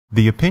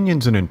The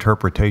opinions and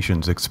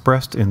interpretations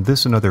expressed in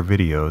this and other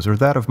videos are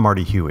that of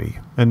Marty Huey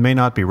and may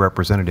not be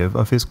representative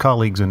of his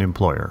colleagues and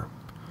employer.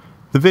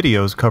 The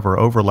videos cover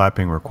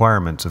overlapping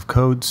requirements of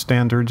codes,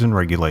 standards, and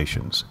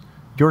regulations.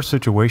 Your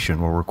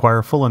situation will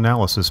require full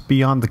analysis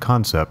beyond the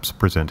concepts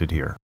presented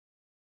here.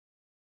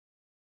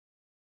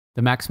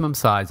 The maximum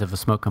size of a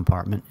smoke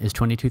compartment is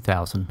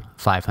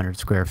 22,500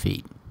 square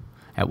feet.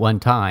 At one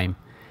time,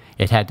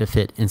 it had to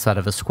fit inside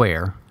of a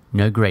square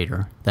no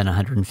greater than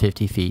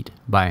 150 feet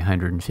by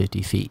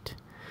 150 feet.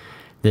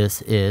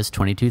 This is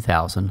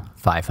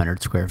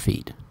 22,500 square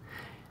feet.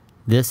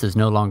 This is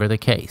no longer the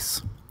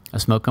case. A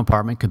smoke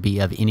compartment could be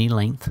of any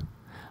length,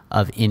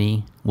 of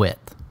any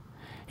width.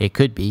 It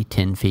could be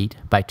 10 feet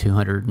by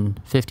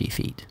 250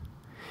 feet.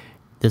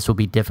 This will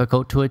be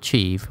difficult to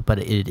achieve, but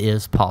it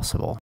is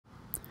possible.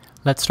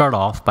 Let's start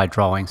off by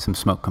drawing some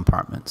smoke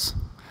compartments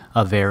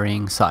of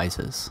varying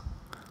sizes.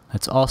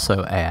 Let's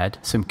also add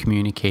some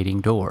communicating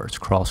doors,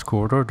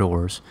 cross-corridor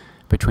doors,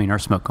 between our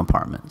smoke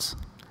compartments.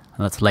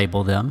 Let's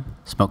label them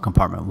smoke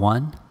compartment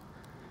 1,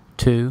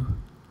 2,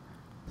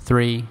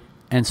 3,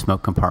 and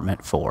smoke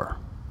compartment 4.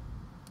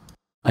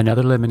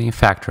 Another limiting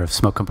factor of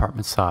smoke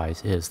compartment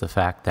size is the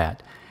fact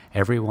that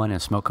everyone in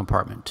smoke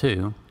compartment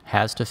 2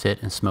 has to fit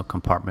in smoke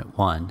compartment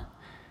 1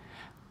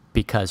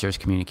 because there's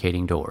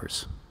communicating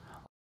doors.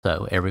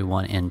 So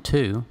everyone in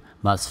 2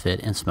 must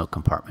fit in smoke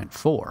compartment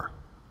 4.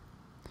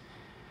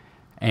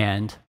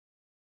 And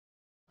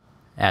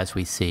as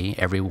we see,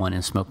 everyone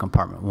in smoke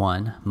compartment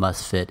 1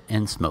 must fit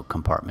in smoke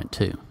compartment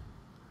 2.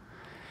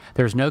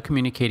 There's no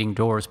communicating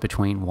doors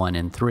between 1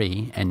 and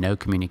 3 and no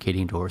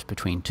communicating doors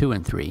between 2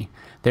 and 3.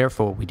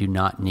 Therefore, we do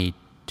not need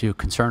to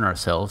concern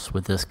ourselves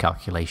with this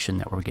calculation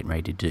that we're getting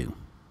ready to do.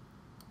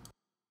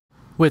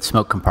 With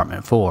smoke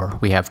compartment 4,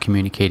 we have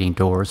communicating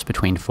doors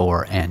between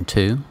 4 and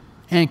 2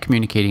 and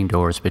communicating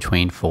doors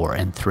between 4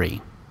 and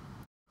 3.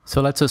 So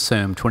let's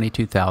assume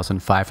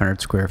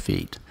 22,500 square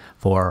feet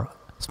for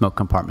smoke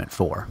compartment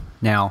 4.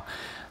 Now,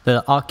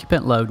 the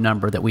occupant load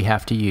number that we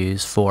have to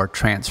use for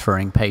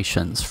transferring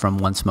patients from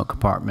one smoke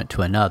compartment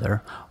to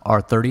another are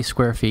 30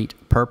 square feet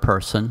per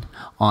person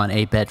on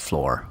a bed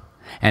floor.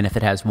 And if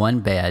it has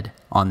one bed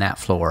on that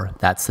floor,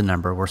 that's the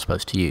number we're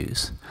supposed to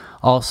use.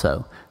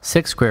 Also,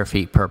 6 square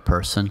feet per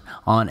person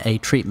on a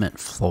treatment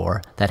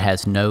floor that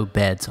has no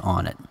beds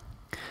on it.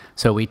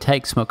 So we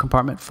take smoke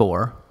compartment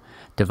 4,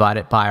 divide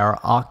it by our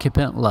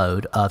occupant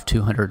load of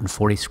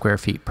 240 square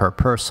feet per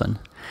person.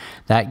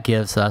 That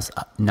gives us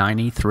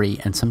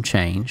 93 and some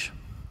change.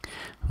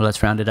 Well,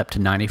 let's round it up to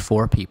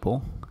 94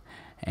 people.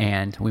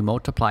 And we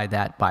multiply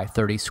that by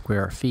 30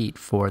 square feet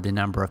for the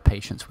number of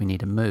patients we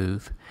need to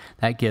move.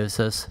 That gives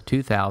us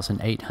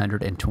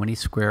 2,820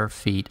 square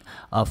feet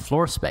of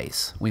floor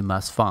space we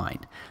must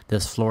find.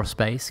 This floor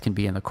space can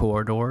be in the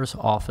corridors,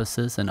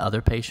 offices, and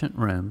other patient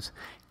rooms.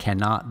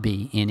 Cannot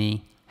be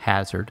any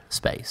hazard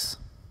space.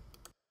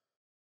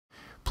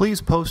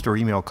 Please post or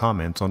email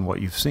comments on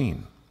what you've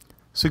seen.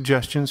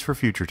 Suggestions for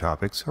future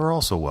topics are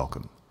also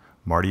welcome.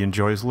 Marty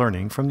enjoys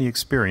learning from the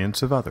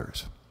experience of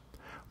others.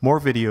 More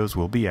videos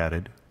will be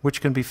added,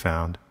 which can be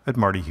found at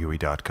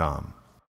martyhuey.com.